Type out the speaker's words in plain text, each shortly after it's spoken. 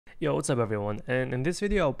Yo, what's up everyone, and in this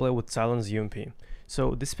video I'll play with silence UMP.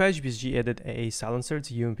 So this patch BSG added a silencer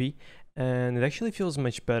to UMP, and it actually feels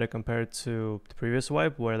much better compared to the previous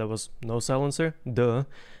wipe where there was no silencer, duh.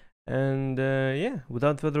 And yeah,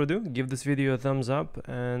 without further ado, give this video a thumbs up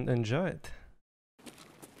and enjoy it.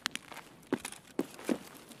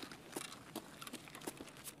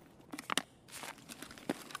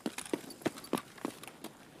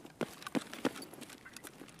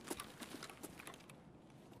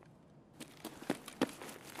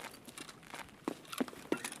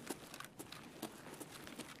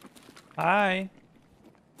 Hi.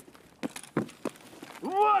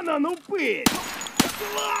 Вон он, упырь!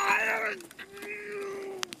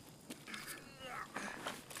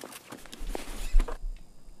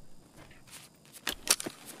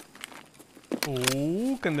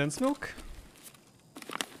 Ooh, condensed milk.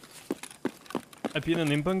 Opinion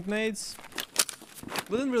impunk nades.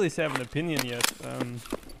 Wouldn't really say I have an opinion yet.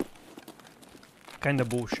 Kinda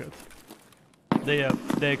bullshit.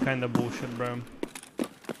 They're kinda bullshit, bro.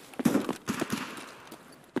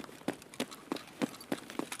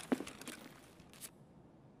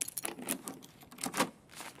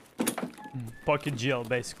 Pocket gel,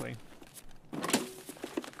 basically.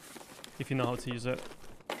 If you know how to use it.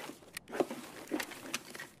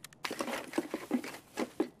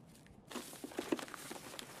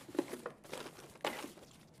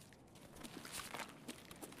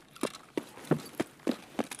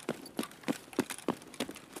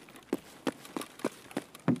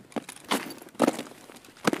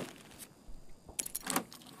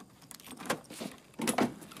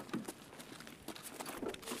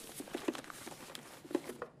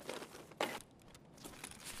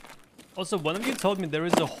 Also, one of you told me there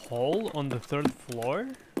is a hole on the 3rd floor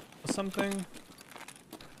or something.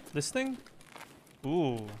 This thing?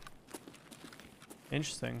 Ooh.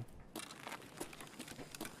 Interesting.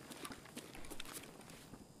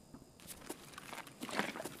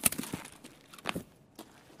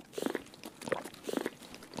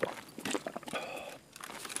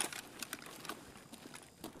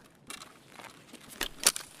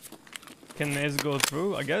 Can this go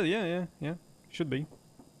through? I guess, yeah. Should be.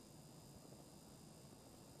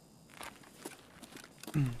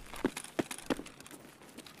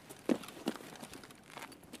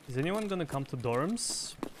 Is anyone gonna come to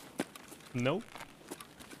dorms? No.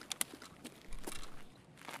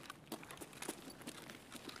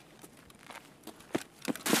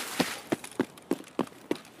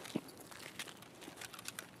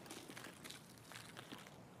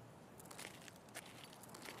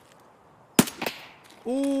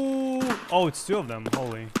 Ooh! Oh, it's 2 of them.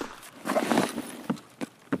 Holy.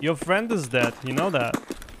 Your friend is dead. You know that.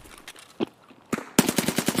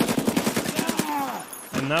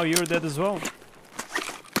 And now you're dead as well.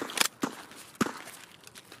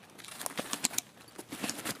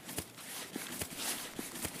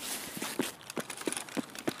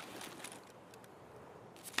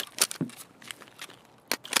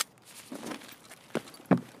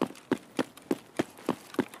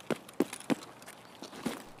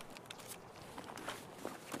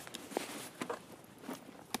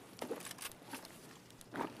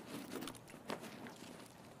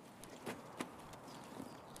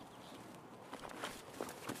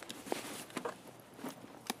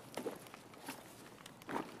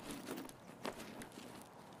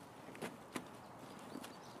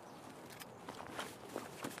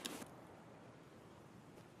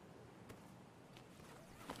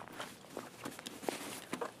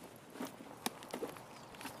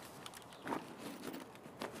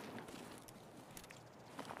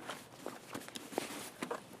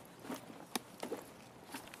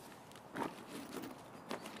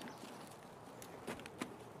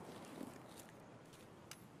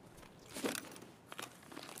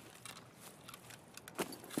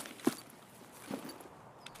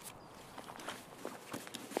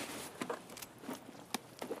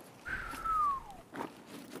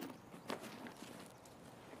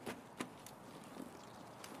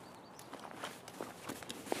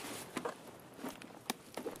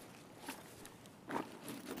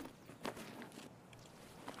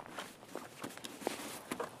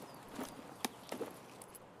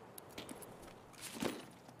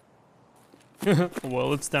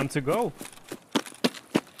 Well, it's time to go.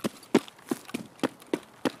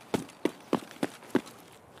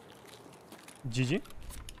 GG.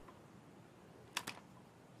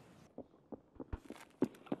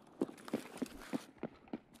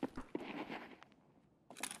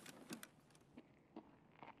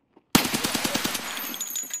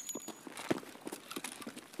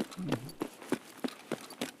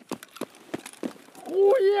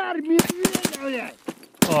 Хуярь, медведя, блядь!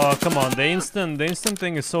 Oh, come on. The instant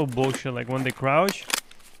thing is so bullshit. Like when they crouch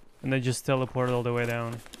and they just teleport all the way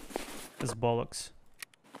down. It's bollocks.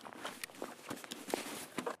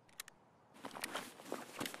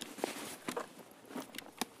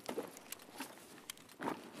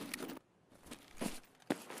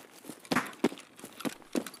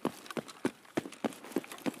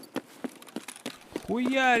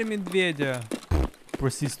 Хуярь медведя.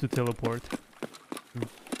 Proceeds to teleport.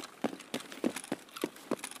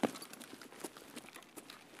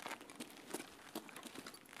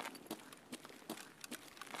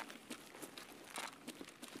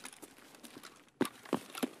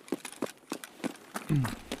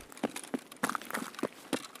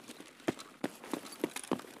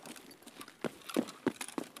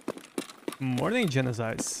 Morning,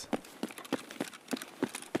 genocides.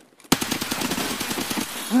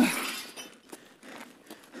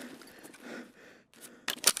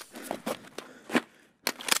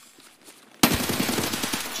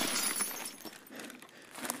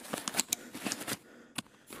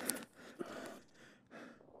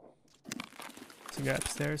 There's a guy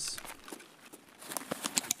upstairs.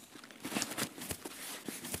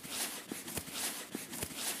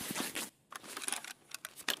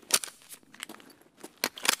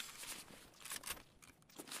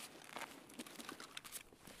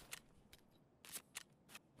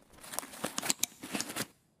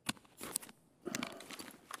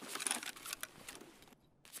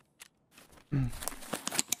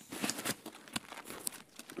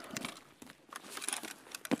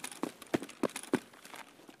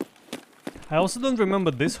 I also don't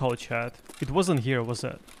remember this whole chat. It wasn't here, was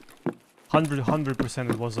it? 100%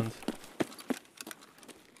 it wasn't.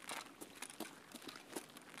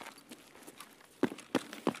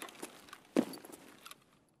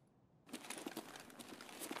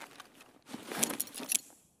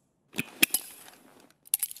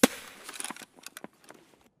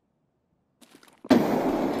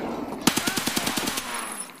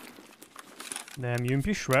 Damn,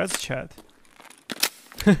 UMP shreds, chat.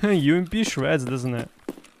 UMP shreds, doesn't it?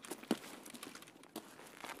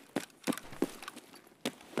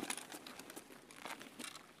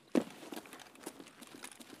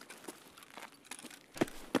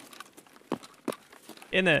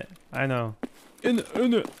 In it, I know. In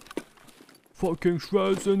it. Fucking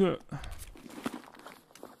shreds in it.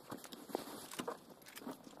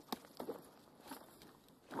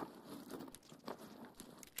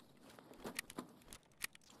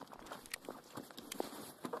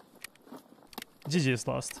 GG is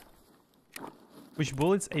lost. Which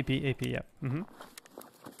bullets? AP, yeah.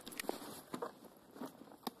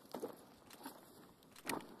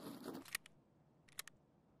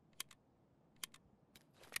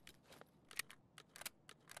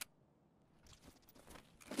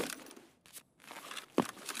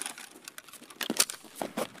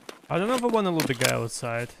 I don't know if I want to loot the guy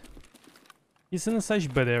outside. He's in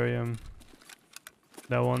such bad area.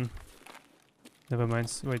 That one. Never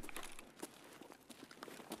mind. Wait.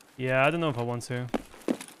 Yeah, I don't know if I want to.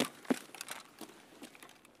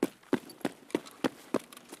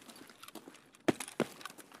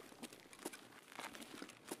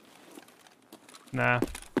 Nah.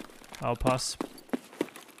 I'll pass.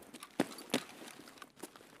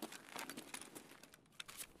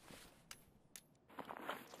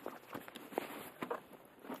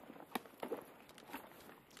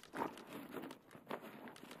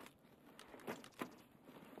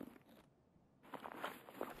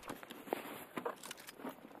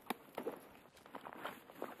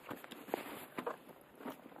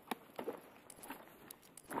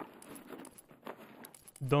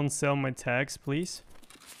 Don't sell my tags, please.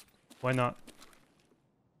 Why not?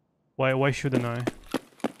 Why shouldn't I?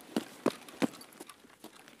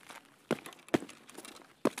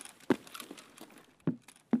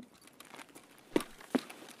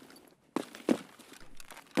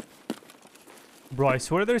 Bro, I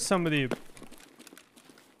swear there's somebody...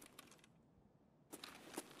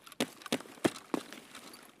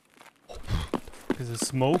 Is it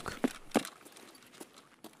smoke?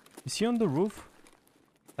 Is he on the roof?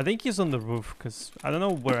 I think he's on the roof, because I don't know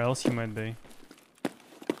where else he might be.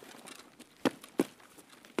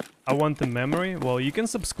 I want the memory. Well, you can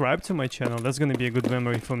subscribe to my channel. That's gonna be a good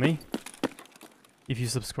memory for me. If you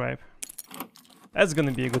subscribe. That's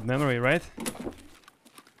gonna be a good memory, right?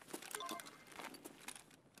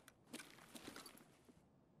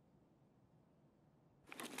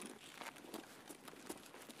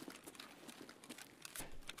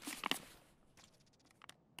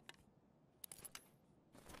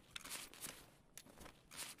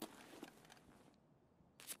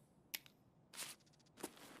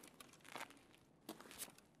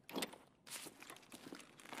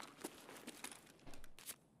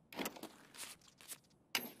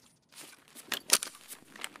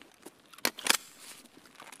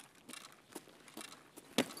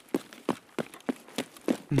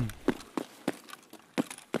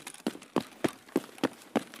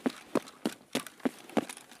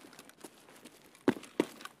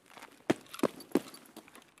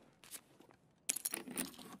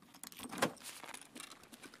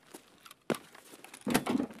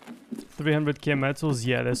 300k metals,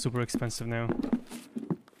 yeah, they're super expensive now.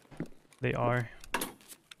 They are.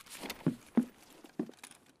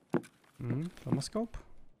 Thermoscope?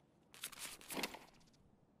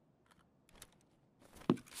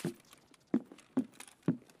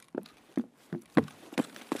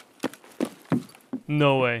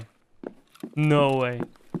 No way. No way.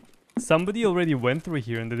 Somebody already went through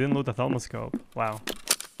here and they didn't load the thermoscope. Wow.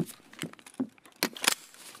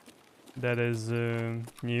 That is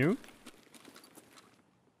new.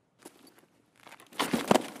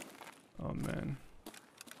 Oh man.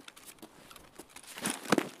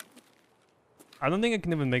 I don't think I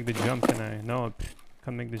can even make the jump, can I? No, I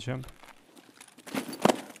can't make the jump.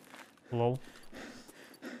 Lol.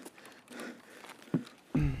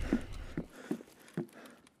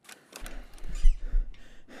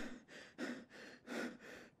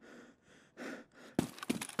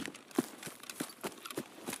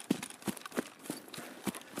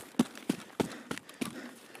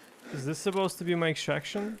 Is this supposed to be my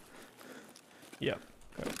extraction? Yep.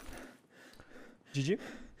 Okay. GG.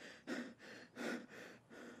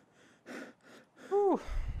 Whew.